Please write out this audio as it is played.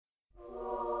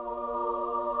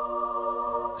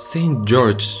St.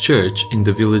 George's Church in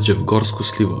the village of Gorsko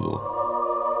Slivovo.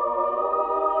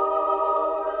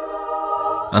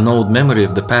 An old memory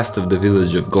of the past of the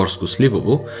village of Gorsko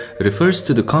Slivovo refers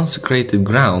to the consecrated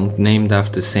ground named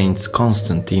after Saints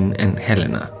Constantine and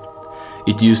Helena.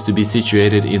 It used to be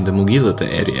situated in the Mugilata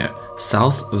area,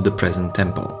 south of the present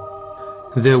temple.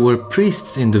 There were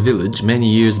priests in the village many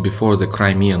years before the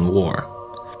Crimean War.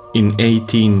 In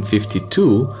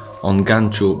 1852, on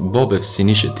Ganchu Bobev's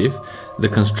initiative, the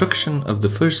construction of the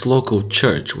first local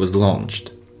church was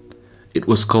launched. It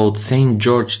was called St.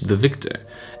 George the Victor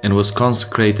and was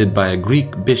consecrated by a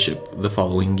Greek bishop the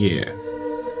following year.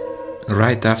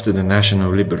 Right after the national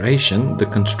liberation, the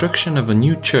construction of a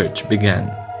new church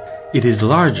began. It is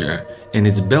larger and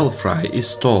its belfry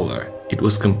is taller. It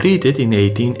was completed in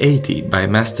 1880 by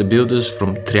master builders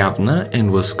from Triavna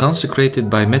and was consecrated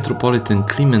by Metropolitan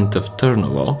Clement of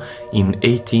Turnovo in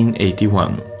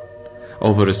 1881.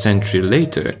 Over a century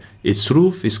later, its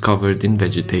roof is covered in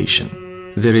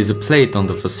vegetation. There is a plate on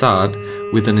the facade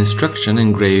with an instruction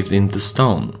engraved into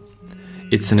stone.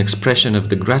 It's an expression of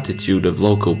the gratitude of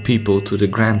local people to the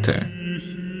grantor.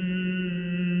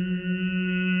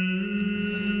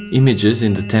 Images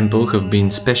in the temple have been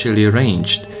specially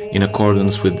arranged in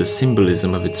accordance with the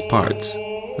symbolism of its parts.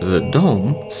 The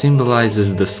dome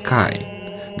symbolizes the sky.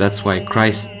 That's why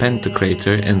Christ's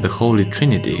Pantocrator and the Holy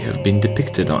Trinity have been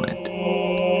depicted on it.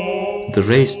 The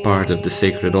raised part of the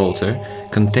sacred altar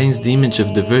contains the image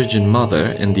of the Virgin Mother,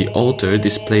 and the altar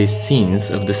displays scenes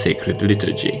of the sacred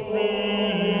liturgy.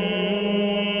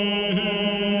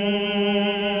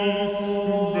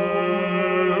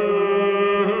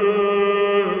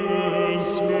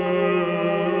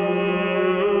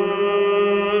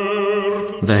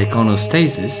 The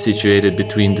iconostasis, situated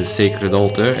between the sacred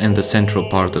altar and the central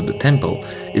part of the temple,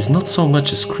 is not so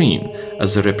much a screen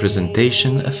as a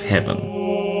representation of heaven.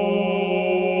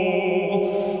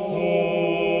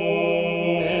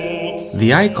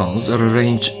 The icons are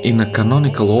arranged in a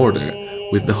canonical order,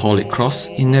 with the Holy Cross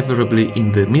invariably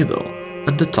in the middle,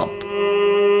 at the top.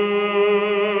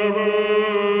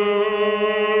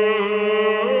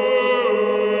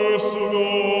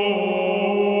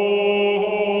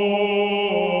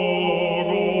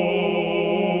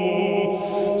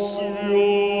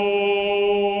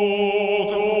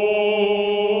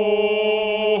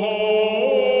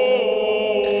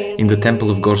 In the temple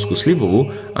of Gorsko Slivovo,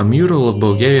 a mural of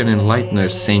Bulgarian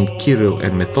enlighteners Saint Kirill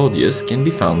and Methodius can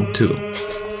be found too.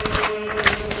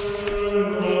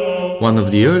 One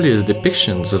of the earliest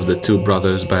depictions of the two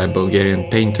brothers by a Bulgarian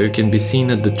painter can be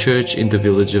seen at the church in the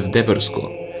village of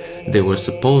Debrsko. They were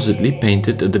supposedly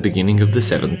painted at the beginning of the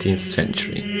 17th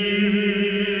century.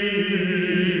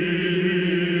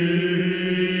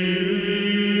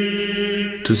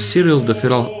 To Cyril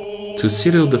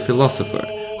the philosopher,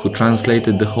 who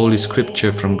translated the Holy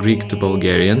Scripture from Greek to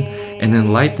Bulgarian and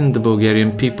enlightened the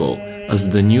Bulgarian people as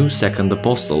the new second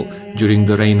apostle during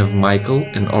the reign of Michael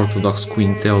and Orthodox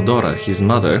Queen Theodora, his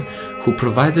mother, who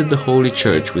provided the Holy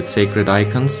Church with sacred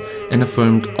icons and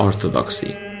affirmed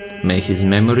orthodoxy. May his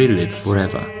memory live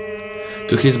forever.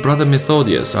 To his brother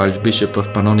Methodius, Archbishop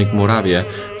of Pannonic Moravia,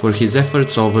 for his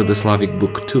efforts over the Slavic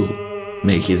Book too.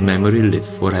 May his memory live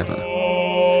forever.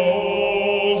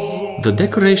 The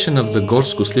decoration of the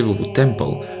Gorsko Slivovo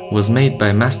temple was made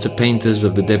by master painters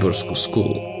of the Debrsko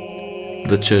school.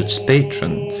 The church's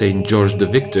patron, St. George the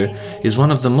Victor, is one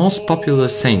of the most popular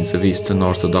saints of Eastern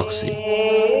Orthodoxy.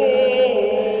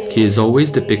 He is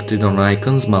always depicted on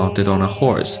icons mounted on a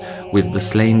horse, with the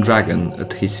slain dragon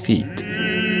at his feet.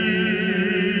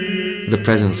 The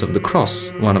presence of the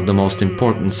cross, one of the most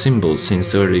important symbols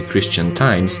since early Christian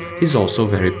times, is also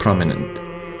very prominent.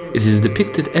 It is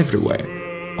depicted everywhere,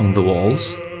 on the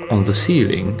walls, on the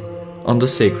ceiling, on the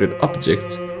sacred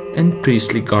objects and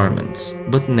priestly garments,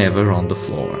 but never on the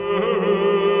floor.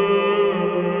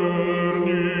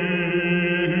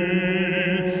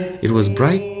 It was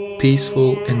bright,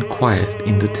 peaceful and quiet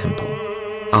in the temple.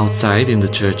 Outside in the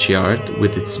churchyard,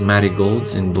 with its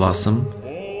marigolds in blossom,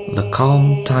 the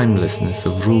calm timelessness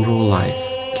of rural life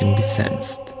can be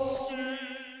sensed.